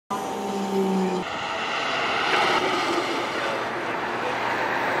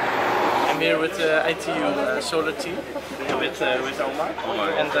with the ITU solar team with Omar.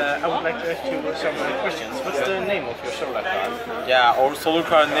 And I would like to ask you some questions. What's the name of your solar car? Yeah, our solar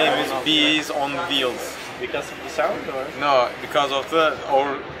car name is Bees on Wheels. Because of the sound, or? No, because of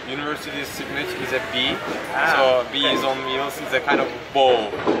our university's signature is a bee. So Bees on Wheels is a kind of bow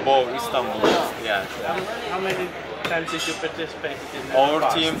Istanbul. Yeah. How many times did you participate in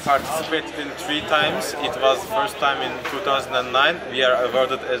Our team participated in 3 times. It was first time in 2009. We are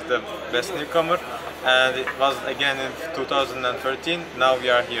awarded as the best newcomer, and it was again in 2013. Now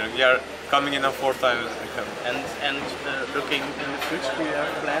we are here. We are coming in a 4th time. And looking in the future, do you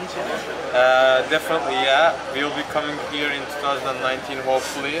have plans yet? Definitely, yeah. We'll be coming here in 2019,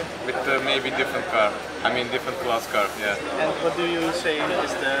 hopefully, with maybe different car. I mean, different class car. Yeah. And what do you say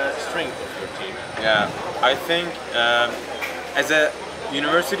is the strength of your team? Yeah, I think as a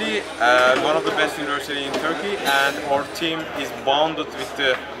university, one of the best university in Turkey, and our team is bounded with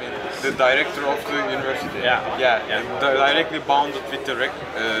the director of the university. Yeah. Directly bounded with the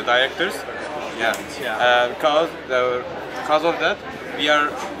directors. Yeah. Because of that, we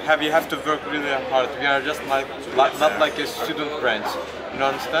have to work really hard. We are just not like a student branch. You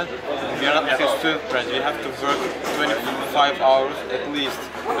understand? We are not like a student branch. We have to work 25 hours at least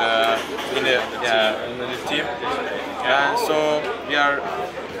in the team. And so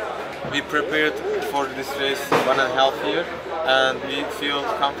we prepared for this race 1.5 years, and we feel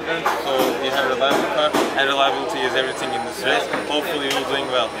confident. So we have a reliable car, and reliability is everything in this race. Hopefully we're doing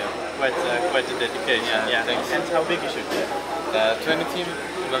well. Yeah. Quite a dedication. Yeah. Thanks. And how big is your team? 20 team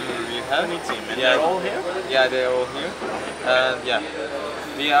members we have. 20 team, and they're all here? Yeah, they're all here. And yeah,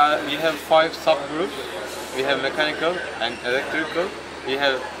 we have 5 subgroups. We have mechanical and electrical. We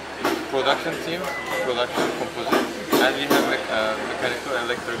have production team, production composite, and we have mechanical and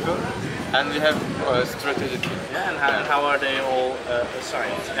electrical, and we have strategy team. Yeah, and how are they all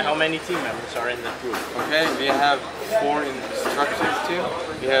assigned? And how many team members are in that group? Okay, we have 4 in structure team,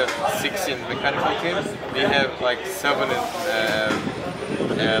 we have 6 in mechanical team, we have like 7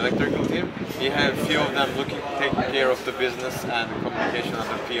 in electrical team. We have few of them taking care of the business and communication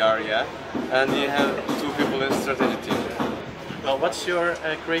under PR, yeah. And we have 2 people in strategy team. Well, what's your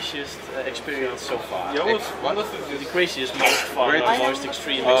craziest experience so far? What? The craziest, most fun, most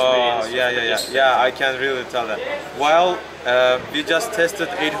extreme experience? Yeah, I can really tell that. While we just tested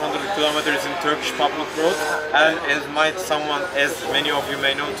 800 kilometers in Turkish public road, and as many of you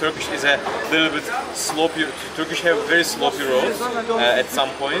may know, Turkish is a little bit slopey. Turkish have very sloppy roads at some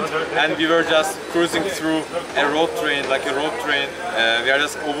point, and we were just cruising through a road train. We are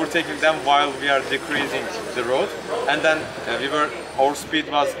just overtaking them while we are decreasing the road, and then our speed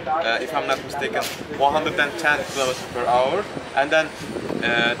was, if I'm not mistaken, 110 km per hour, and then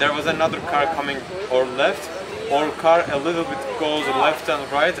there was another car coming our left. Our car a little bit goes left and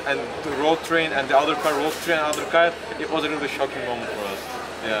right, and the road train and the other car, it was a really shocking moment for us.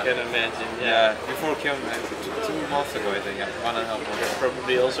 Yeah. I can imagine. Yeah. Before came 2 months ago, I think. 1.5 months. That's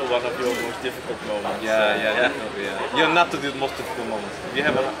probably also one of your most difficult moments. Yeah, definitely. Yeah. You're not the most difficult moments. We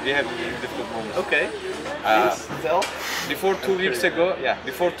have difficult moments. Okay. Please tell. Before 2 weeks ago,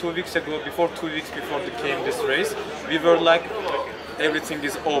 before 2 weeks before came this race, we were like, everything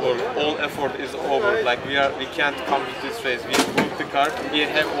is over, all effort is over, like we can't come to this race. We booked the car, we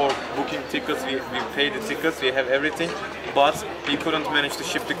have our booking tickets, we paid the tickets, we have everything, but we couldn't manage to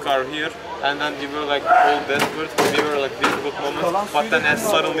ship the car here, and then we were like all desperate, we were like difficult moments, but then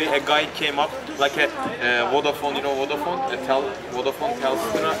suddenly a guy came up, like a Vodafone, you know Vodafone? Vodafone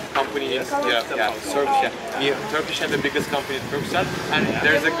Telstra company in Turkish. Turkish had the biggest company in Turkcell, and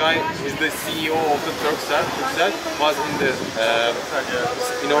there's a guy, he's the CEO of the Turkcell, was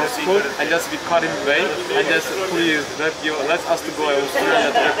in our school, and just we cut him away, and just please let us to go to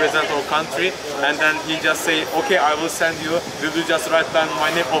Australia to represent our country, and then he just say, okay, I will send you, we will just write down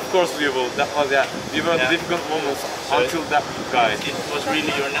my name, of course we will. That was, we were difficult moments until that guy. It was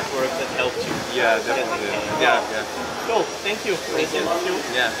really your network that helped you. Yeah, definitely. Yeah. Cool, thank you.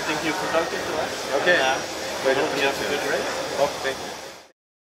 Yeah. Thank you for talking to us. Okay. We hope you have a good race. Oh, thank you.